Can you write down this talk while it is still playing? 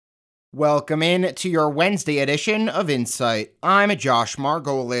Welcome in to your Wednesday edition of Insight. I'm Josh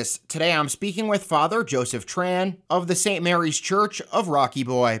Margolis. Today I'm speaking with Father Joseph Tran of the St. Mary's Church of Rocky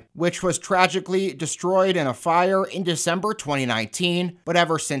Boy, which was tragically destroyed in a fire in December 2019, but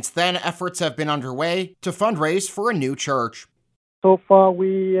ever since then efforts have been underway to fundraise for a new church. So far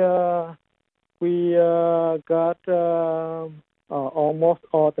we got almost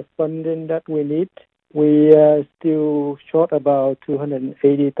all the funding that we need. We are still short about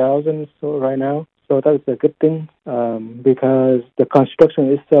 280,000 right now. So that's a good thing because the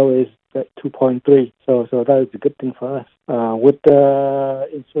construction itself is at 2.3. So that is a good thing for us. With the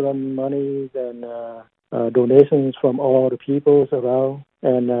insurance money and donations from all the people around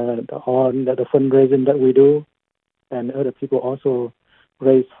and the fundraising that we do, and other people also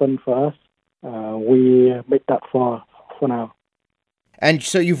raise funds for us, we make that for now. And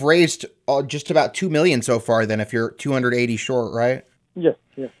so you've raised just about $2 million so far then, if you're 280 short, right? Yes.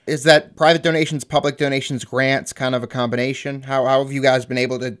 Is that private donations, public donations, grants, kind of a combination? How have you guys been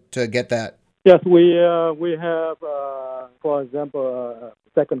able to get that? Yes, we have, for example, a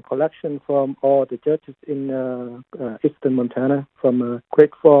second collection from all the churches in eastern Montana, from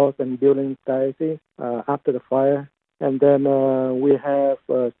Great Falls and Billings Diocese after the fire. And then we have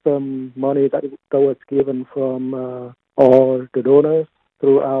some money that was given from all the donors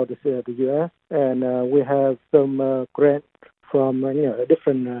throughout the U.S. And we have some grants from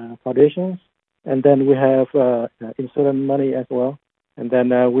different foundations. And then we have insurance money as well. And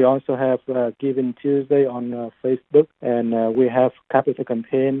then we also have Giving Tuesday on Facebook. And we have capital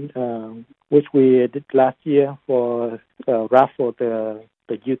campaign, which we did last year for raffle the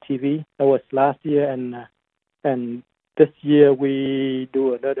UTV. That was last year. And this year we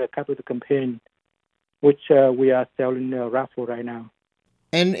do another capital campaign, which we are selling a raffle right now.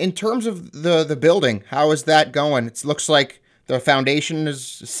 And in terms of the building, how is that going? It looks like the foundation is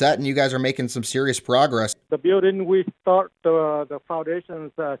set and you guys are making some serious progress. The building, we start the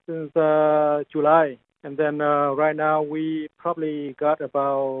foundations since July. And then right now we probably got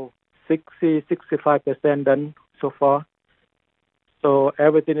about 65% done so far. So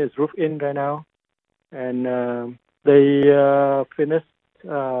everything is roofed in right now. And they finished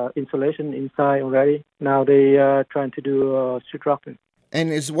insulation inside already. Now they are trying to do sheetrocking. And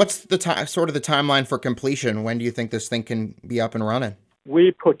what's the sort of the timeline for completion? When do you think this thing can be up and running?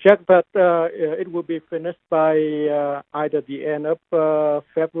 We project that it will be finished by either the end of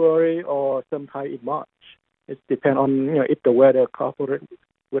February or sometime in March. It depends on if the weather cooperates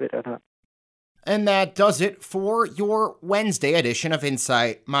with it or not. And that does it for your Wednesday edition of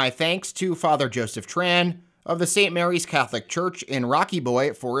Insight. My thanks to Father Joseph Tran of the St. Mary's Catholic Church in Rocky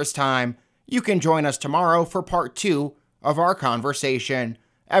Boy for his time. You can join us tomorrow for part 2 of our conversation.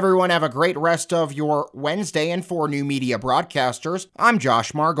 Everyone have a great rest of your Wednesday, and for New Media Broadcasters, I'm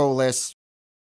Josh Margolis.